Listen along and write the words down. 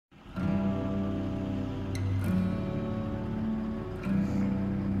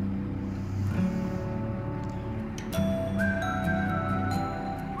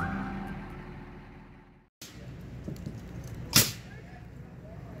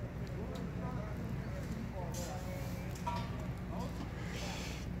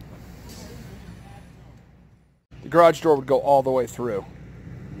garage door would go all the way through.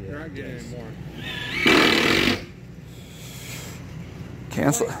 Yeah, you're not getting any more.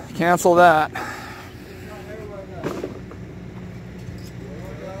 Cancel that.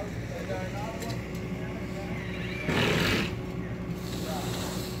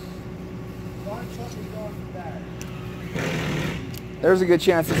 There's a good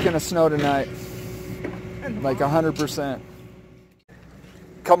chance it's going to snow tonight. Like 100%.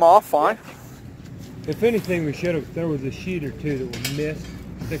 Come off, fine. If anything, we should have, there was a sheet or two that we missed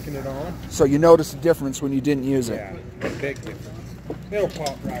sticking it on. So you noticed a difference when you didn't use it. Yeah, a big difference. It'll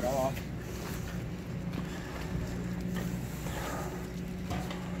pop right off.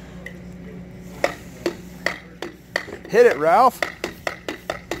 Hit it, Ralph.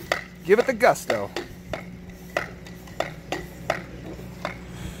 Give it the gusto.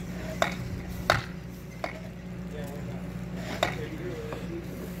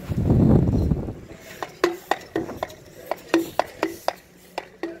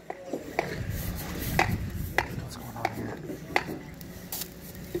 What's going on here?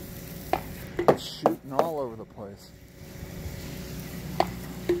 It's shooting all over the place.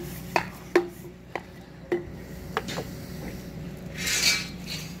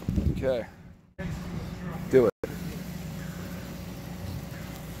 Okay, do it.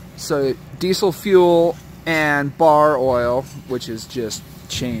 So diesel fuel and bar oil, which is just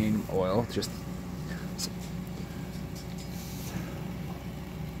chain oil, just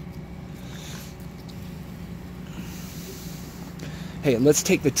hey, let's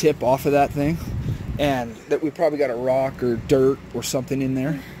take the tip off of that thing, and that we probably got a rock or dirt or something in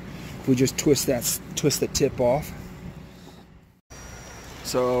there. If we just twist the tip off.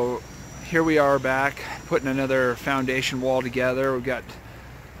 So here we are back putting another foundation wall together. We've got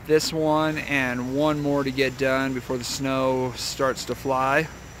this one and one more to get done before the snow starts to fly.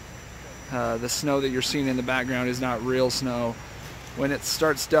 The snow that you're seeing in the background is not real snow. When it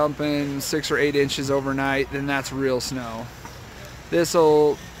starts dumping 6 or 8 inches overnight, then that's real snow. This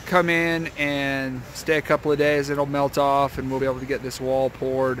will come in and stay a couple of days. It'll melt off and we'll be able to get this wall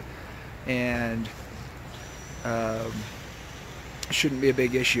poured, and shouldn't be a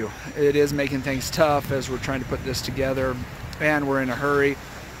big issue. It is making things tough as we're trying to put this together, and we're in a hurry.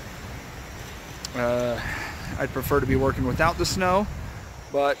 I'd prefer to be working without the snow,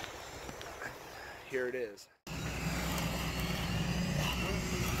 but here it is.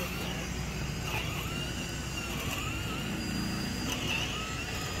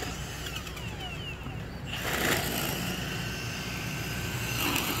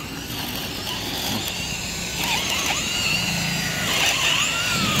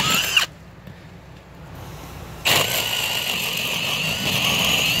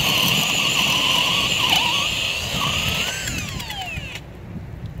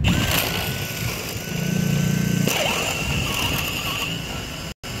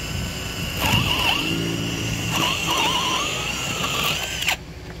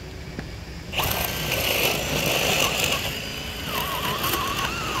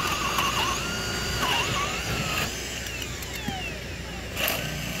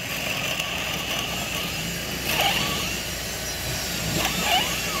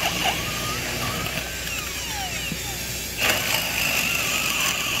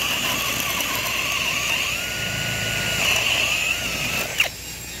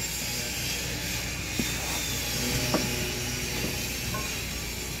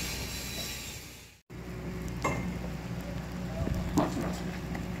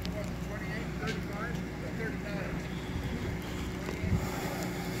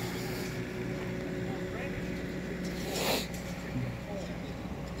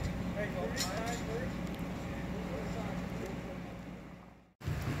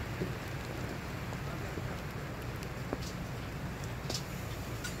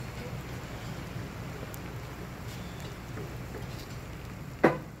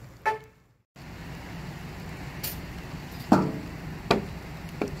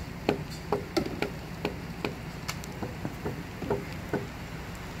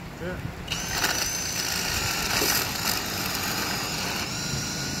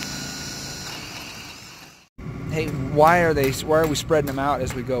 Hey, why are we spreading them out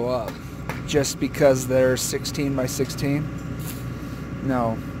as we go up? Just because they're 16 by 16?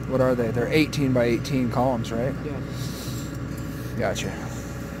 No, what are they? They're 18 by 18 columns, right? Yeah. Gotcha.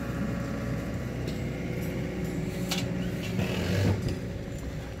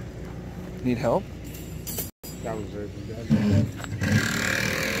 Need help? That was very good.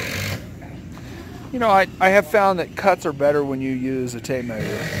 You know, I have found that cuts are better when you use a tape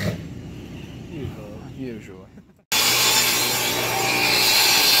measure. Usually.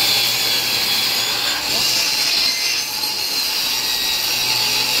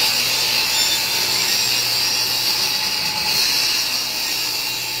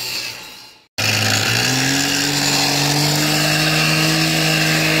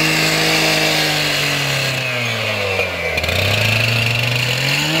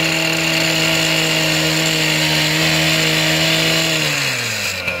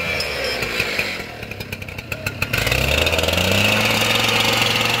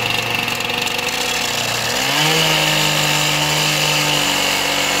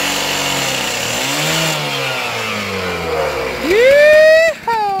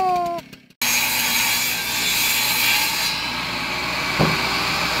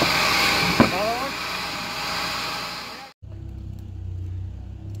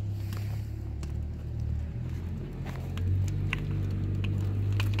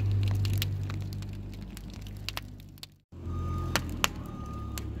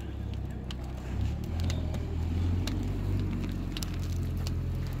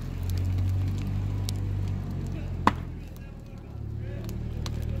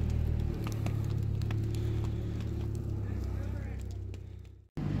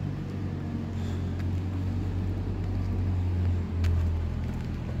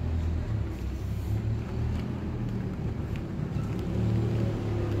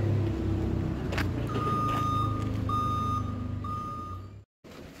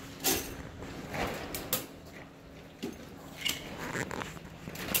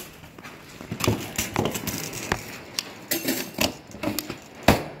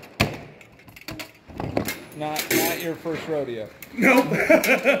 Not your first rodeo. Nope.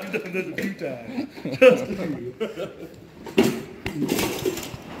 I've done this a few times. Just a few.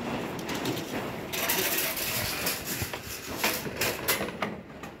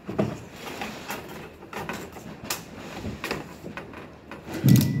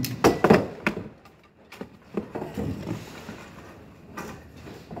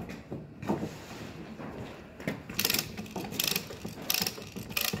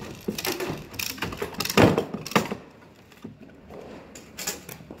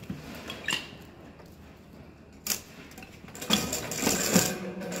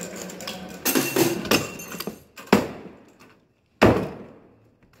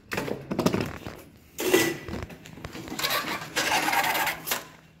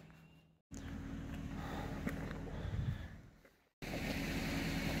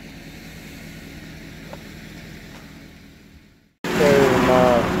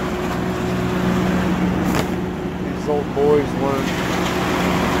 These old boys weren't.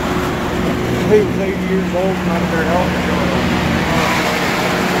 He was 80 years old, not very healthy.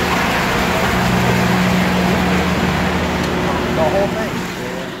 The whole thing.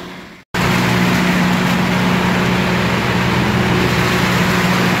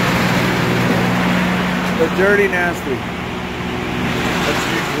 The dirty nasty. That's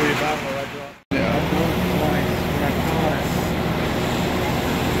usually about where I drop. Yeah.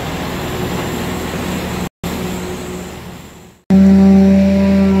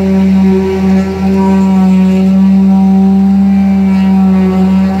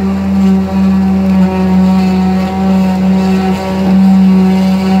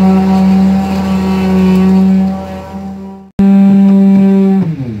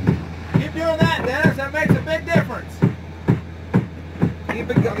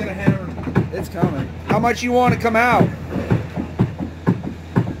 It's coming. How much you want to come out?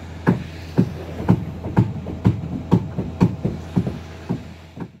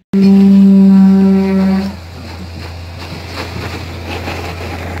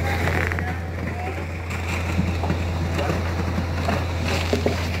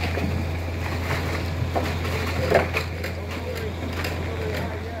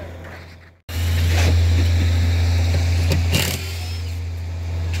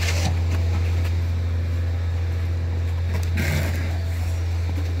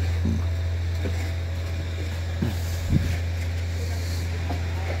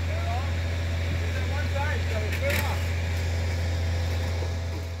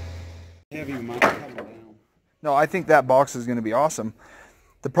 Heavy might come down. No, I think that box is going to be awesome.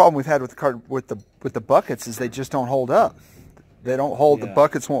 The problem we've had with the buckets is they just don't hold up. They don't hold. Yeah. The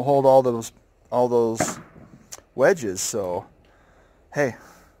buckets won't hold all those wedges. So, hey,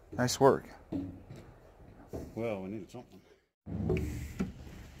 nice work. Well, we need something.